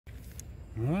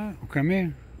Alright, well, come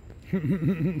in.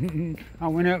 I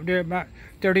went up there about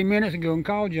 30 minutes ago and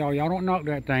called y'all. Y'all don't knock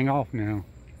that thing off now.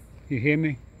 You hear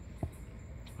me?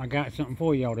 I got something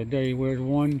for y'all today. Where's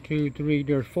 1, 2, 3,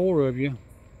 there's 4 of you.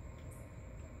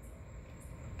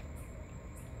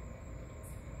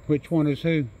 Which one is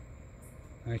who?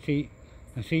 I see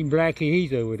Blackie,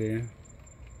 he's over there.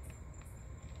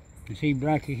 I see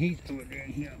Blackie, he's over there.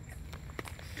 Yeah.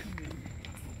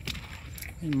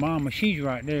 And Mama, she's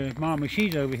right there. Mama,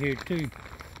 she's over here too.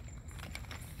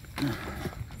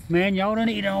 Man, y'all done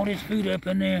eat all this food up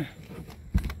in there.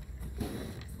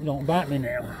 Don't bite me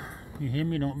now. You hear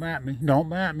me? Don't bite me. Don't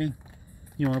bite me.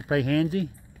 You want to play handsy?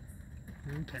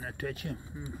 Can I touch you?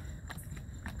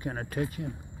 Can I touch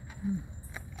you?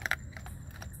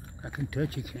 I can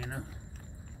touch you, can I?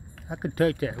 I can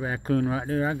touch that raccoon right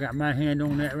there. I got my hand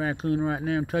on that raccoon right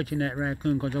now. I'm touching that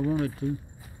raccoon because I wanted to.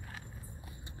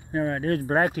 All right, there's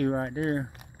Blackie right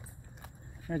there.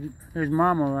 There's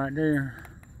Mama right there.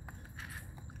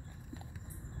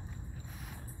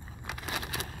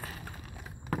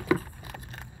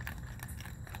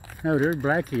 No, there's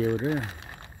Blackie over there.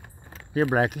 Here,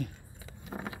 Blackie.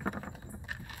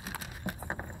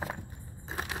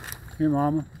 Here,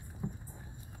 Mama.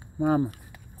 Mama.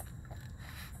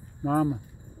 Mama.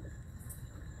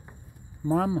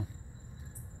 Mama.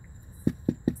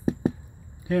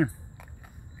 Here.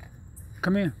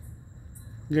 Come here.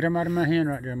 Get them out of my hand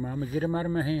right there, Mama. Get them out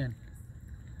of my hand.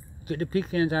 Get the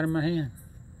pecans out of my hand.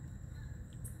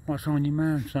 What's on your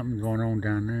mind? Something's going on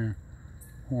down there.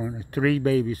 3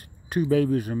 babies. 2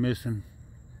 babies are missing.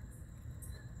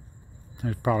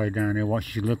 That's probably down there what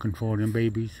she's looking for, them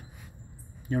babies.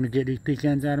 You want to get these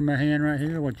pecans out of my hand right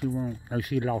here? What you want? Oh,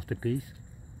 she lost a piece.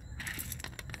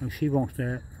 Oh, she wants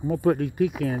that. I'm going to put these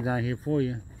pecans out here for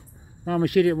you. Mama,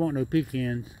 she didn't want no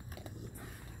pecans.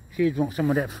 She just wants some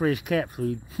of that fresh cat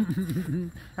food.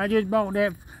 I just bought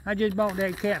that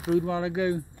cat food a while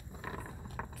ago.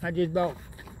 I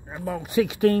bought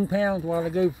 16 pounds a while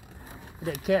ago for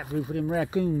that cat food for them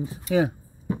raccoons. Yeah.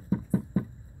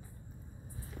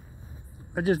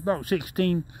 I just bought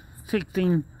 16,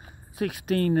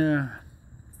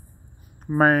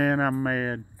 man, I'm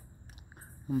mad.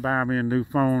 I'm buying me a new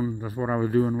phone. That's what I was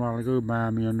doing a while ago,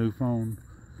 buying me a new phone.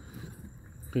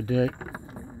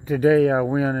 Today I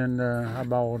went and I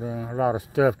bought a lot of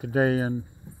stuff today and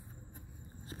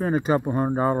spent a couple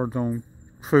 $100 on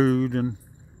food and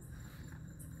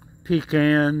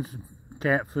pecans,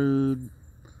 cat food,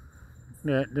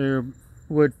 that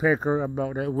woodpecker. I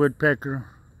bought that woodpecker.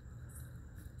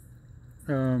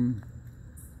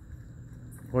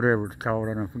 Whatever it's called,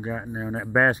 I don't forgot now. And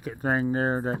that basket thing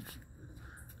there,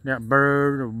 that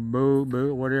bird or boo,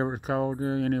 whatever it's called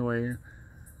there. Anyway,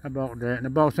 I bought that, and I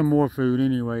bought some more food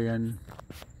anyway, and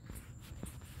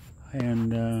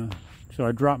so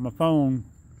I dropped my phone.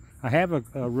 I have a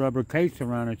rubber case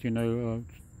around it, you know.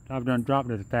 I've done dropped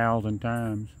it 1,000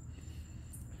 times,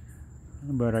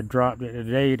 but I dropped it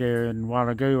today there, and a while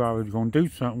ago I was going to do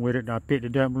something with it, and I picked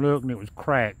it up and looked, and it was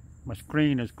cracked. My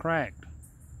screen is cracked.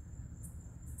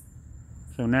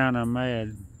 So now I'm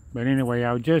mad. But anyway,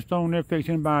 I was just on there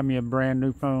fixing to buy me a brand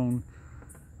new phone.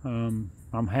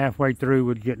 I'm halfway through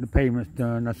with getting the payments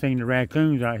done. I seen the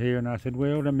raccoons out here, and I said,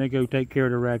 well, let me go take care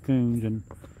of the raccoons, and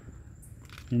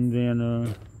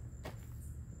then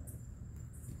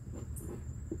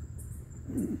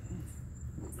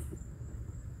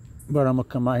but I'm gonna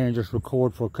come out here and just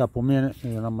record for a couple minutes,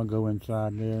 and then I'm gonna go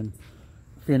inside there and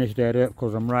finish that up,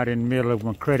 because I'm right in the middle of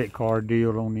my credit card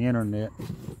deal on the internet.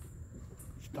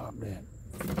 Stop that.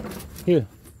 Here,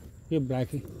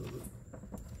 Blackie.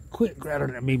 Quit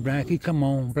growling at me, Blackie. Come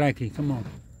on, Blackie, come on.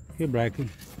 Here, Blackie.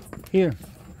 Here.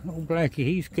 Oh, Blackie,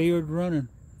 he's scared running.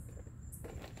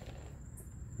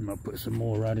 I'm going to put some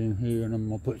more right in here, and I'm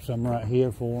going to put some right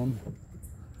here for him.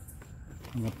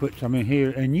 I'm going to put some in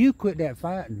here. And you quit that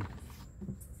fighting.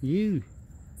 You.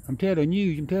 I'm telling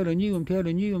you. I'm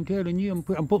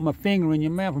putting my finger in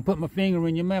your mouth. I'm putting my finger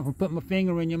in your mouth. I'm putting my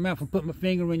finger in your mouth. I'm putting my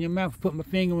finger in your mouth. I'm putting my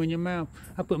finger in your mouth.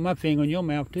 I put my finger in your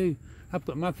mouth, too. I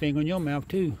put my finger in your mouth,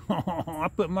 too. I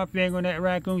put my finger in that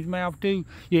raccoon's mouth, too.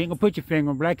 You ain't gonna put your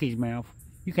finger in Blackie's mouth.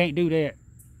 You can't do that.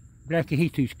 Blackie,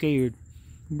 he's too scared.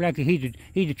 Blackie,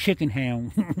 he's a chicken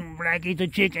hound. Blackie's a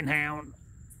chicken hound.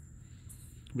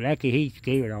 Blackie, he's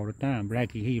scared all the time.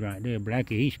 Blackie, he right there.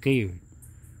 Blackie, he's scared.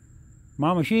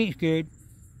 Mama, she ain't scared.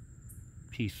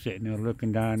 She's sitting there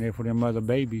looking down there for them other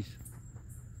babies.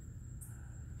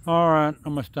 Alright,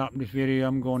 I'm going to stop this video.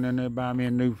 I'm going in there to buy me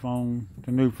a new phone.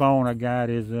 The new phone I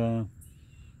got is,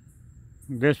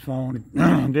 this phone.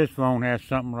 This phone has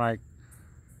something like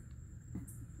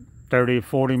 30 or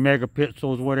 40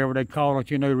 megapixels, whatever they call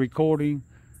it, you know, recording.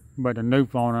 But the new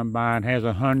phone I'm buying has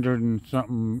 100 and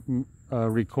something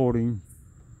recording.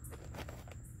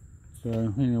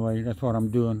 So anyway, that's what I'm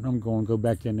doing. I'm going to go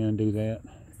back in there and do that.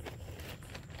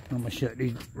 I'm going to shut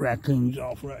these raccoons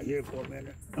off right here for a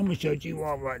minute. I'm going to shut you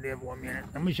off right there for a minute.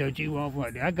 I'm going to shut you off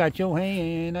right there. I got your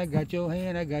hand. I got your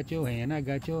hand. I got your hand. I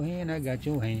got your hand. I got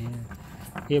your hand.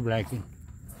 Here, Blackie.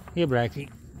 Here, Blackie.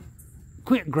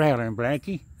 Quit growling,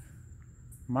 Blackie.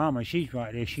 Mama, she's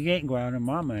right there. She ain't growling.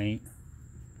 Mama ain't.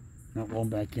 I'm going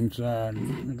back inside.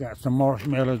 I got some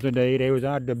marshmallows today. They was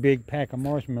out the big pack of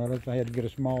marshmallows. I had to get a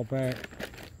small pack.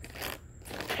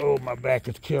 Oh, my back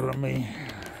is killing me.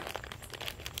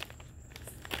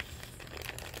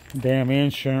 Damn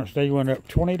insurance, they went up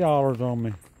 $20 on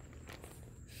me.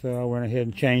 So I went ahead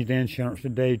and changed the insurance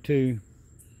today too.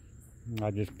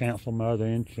 I just canceled my other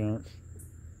insurance.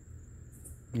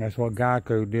 And that's what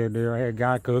Geico did there. I had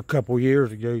Geico a couple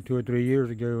years ago, 2 or 3 years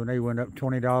ago, and they went up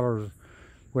 $20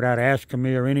 without asking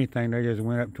me or anything. They just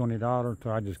went up $20,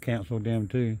 so I just canceled them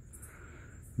too.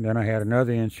 And then I had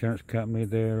another insurance company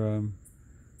there.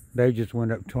 They just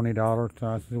went up $20, so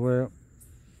I said, well,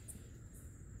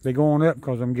 they're going up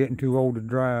because I'm getting too old to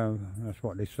drive. That's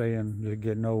what they're saying, just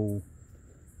getting old.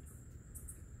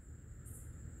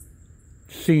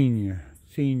 Senior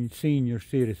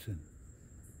citizen.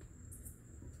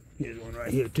 Here's one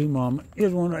right here too, Mama.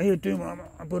 Here's one right here too, Mama.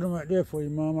 I put them right there for you,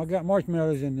 Mama. I got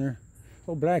marshmallows in there.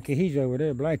 Oh, Blackie, he's over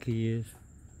there. Blackie is.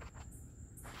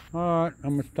 All right,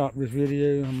 I'm going to stop this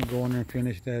video. I'm going to go in there and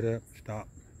finish that up. Stop.